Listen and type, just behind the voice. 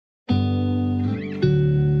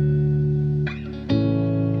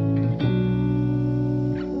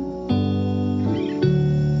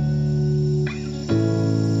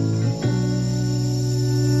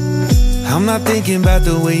not thinking about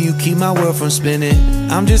the way you keep my world from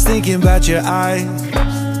spinning. I'm just thinking about your eyes.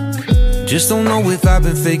 Just don't know if I've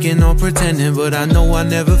been faking or pretending, but I know I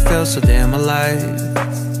never felt so damn alive.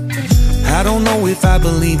 I don't know if I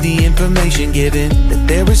believe the information given, that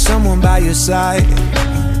there is someone by your side.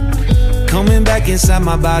 Coming back inside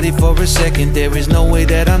my body for a second, there is no way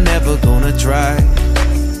that I'm never gonna try.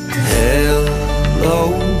 Hello,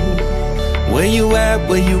 where you at,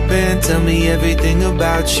 where you been? Tell me everything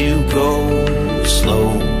about you. Go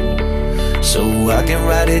slow, so I can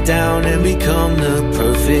write it down and become the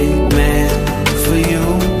perfect man for you.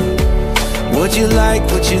 What you like,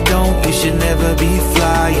 what you don't, you should never be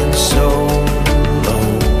flying so low.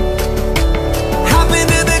 Hop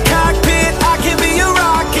into the cockpit, I can be your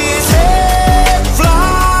rocket. Hey,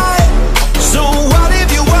 fly. So what if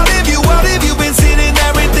you been sitting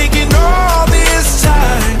there and thinking all this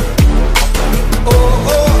time? Oh,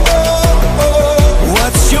 oh, oh, oh,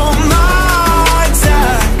 what's your mind's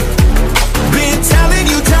at? Been telling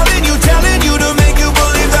you to make you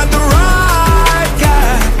believe that the right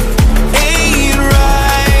guy ain't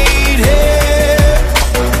right here,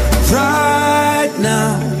 right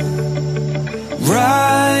now,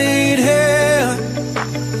 right here.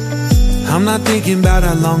 I'm not thinking about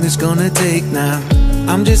how long it's gonna take now.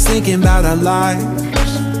 I'm just thinking about our lives.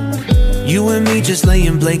 You and me just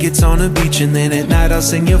laying blankets on the beach, and then at night I'll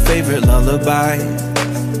sing your favorite lullaby.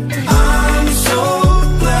 I'm so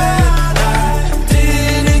glad I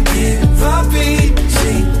didn't give up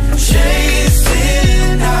easy,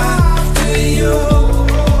 chasing after you.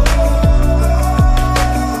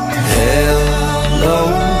 Hello,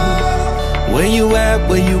 where you at,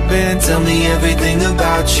 where you been? Tell me everything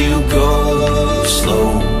about you. Go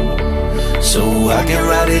slow, so I can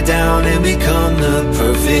write it down and become the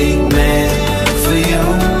perfect man for you.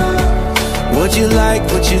 What you like,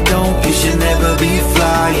 what you don't, you should never be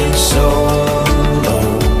flying so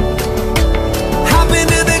low. Hop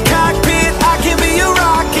into the cockpit, I can be your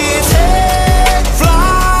rocket. Hey,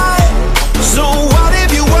 fly. So what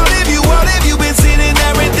if you been sitting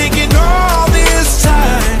there and thinking all this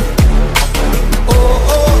time? Oh,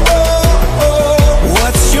 oh, oh, oh,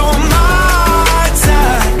 what's your mind's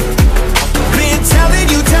at? Been telling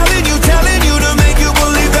you to make you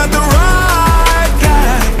believe that the right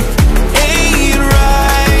guy ain't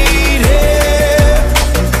right here.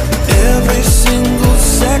 Every single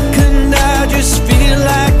second I just feel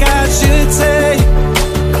like I should say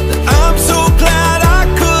that I'm so glad I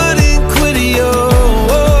couldn't quit you.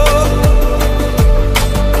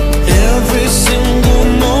 Every single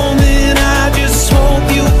moment I just hope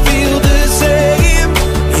you feel the same.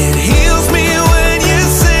 It heals me when you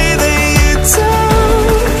say that you're tired.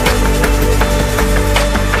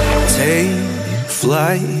 Take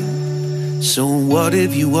flight. So what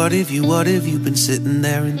if you been sitting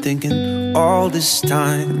there and thinking all this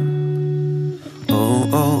time? Oh,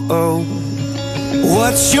 oh, oh,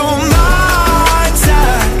 what's your mind's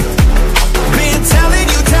at? Been telling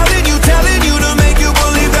you to make you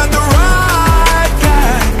believe that the right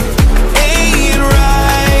guy ain't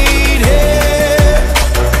right here,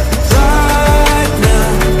 right now.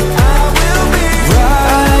 I will be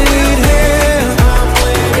right here,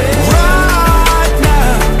 right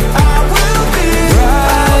now. I will be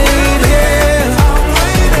right here,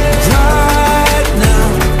 right now.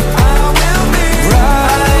 I will be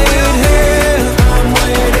right here,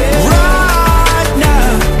 right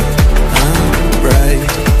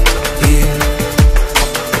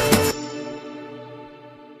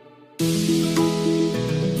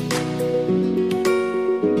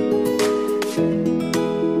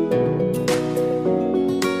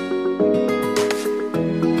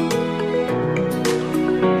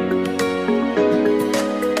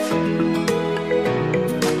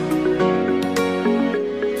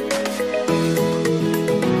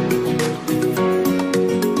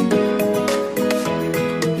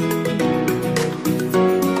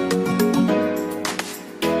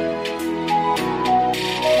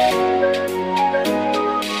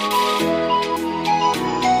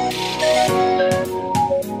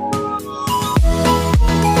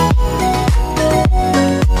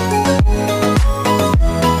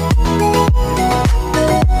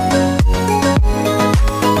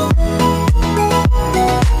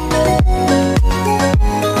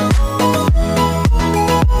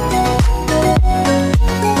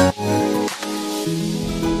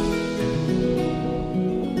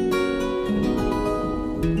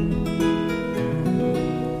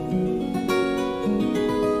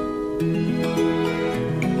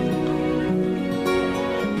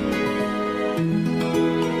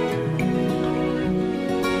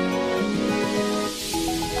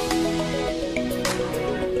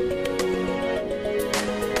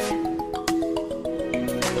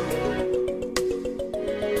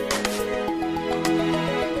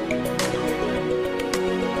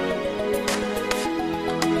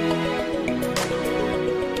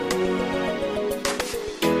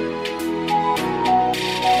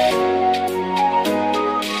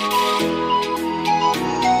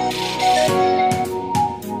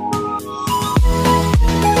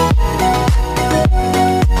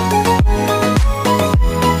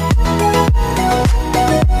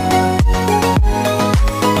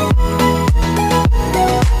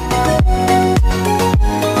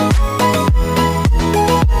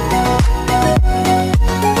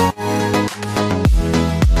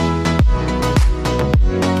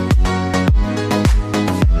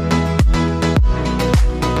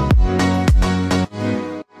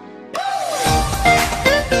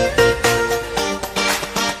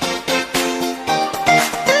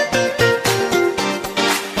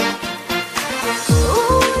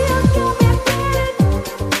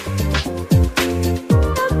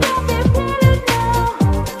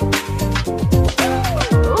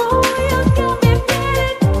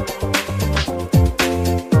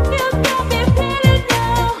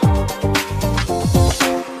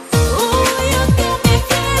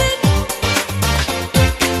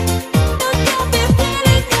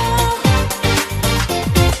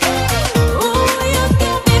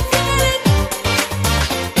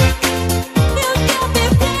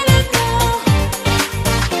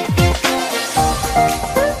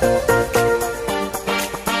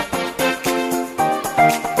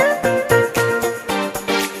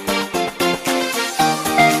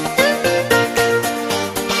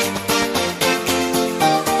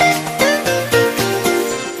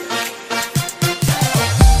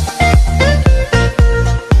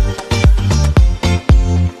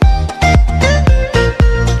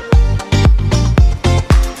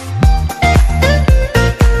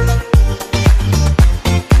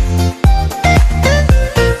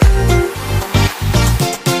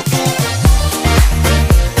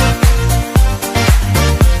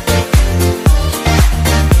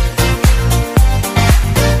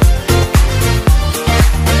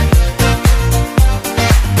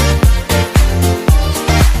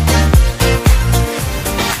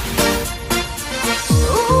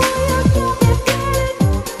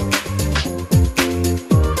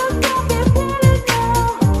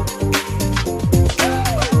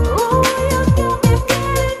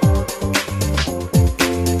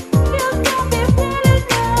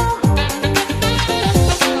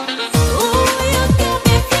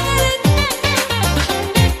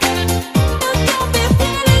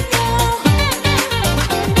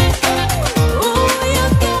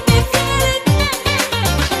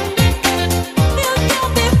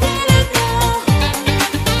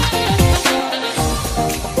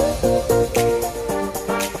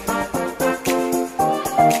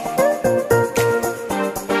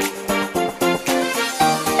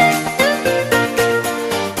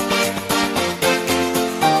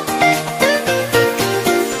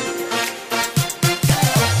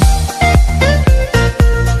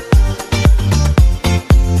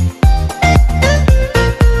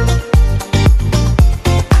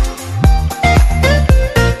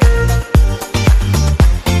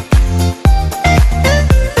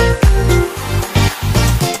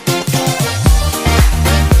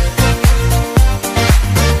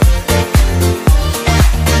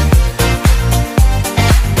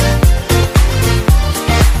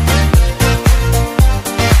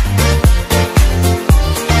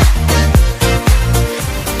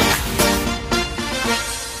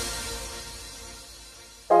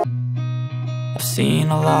seen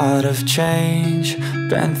a lot of change,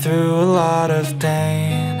 been through a lot of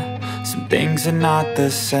pain. Some things are not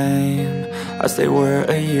the same as they were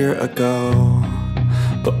a year ago,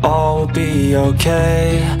 but all will be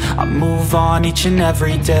okay. I move on each and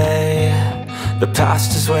every day. The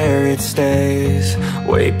past is where it stays,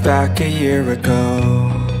 way back a year ago.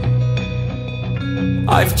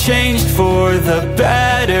 I've changed for the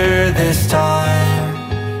better this time.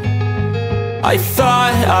 I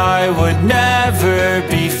thought I would never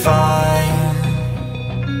be fine.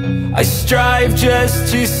 I strive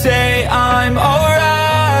just to say I'm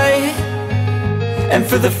alright, and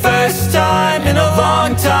for the first time in a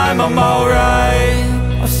long time I'm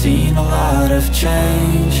alright. I've seen a lot of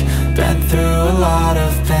change, been through a lot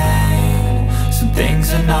of pain. Some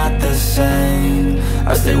things are not the same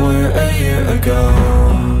as they were a year ago,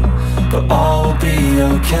 but all will be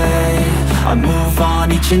okay. I move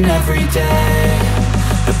on each and every day.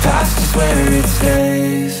 The past is where it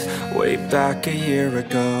stays, way back a year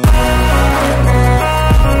ago.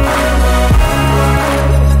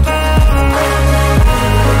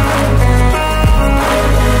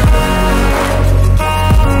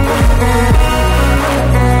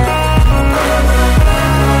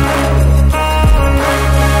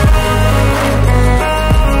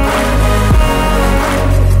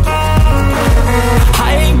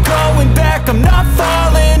 I'm not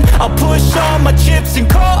falling, I'll push all my chips and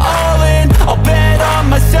call all in. I'll bet on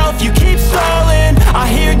myself, you keep stalling. I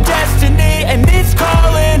hear destiny and it's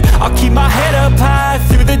calling. I'll keep my head up high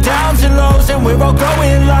through the downs and lows, and where I'll go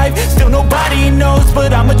in life, still nobody knows.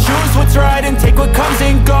 But I'ma choose what's right and take what comes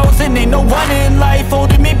and goes, and ain't no one in life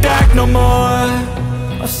holding me back no more.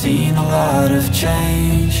 I've seen a lot of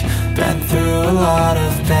change, been through a lot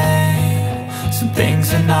of pain. Some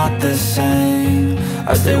things are not the same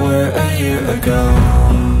as they were a year ago,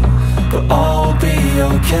 but all will be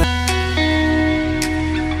okay.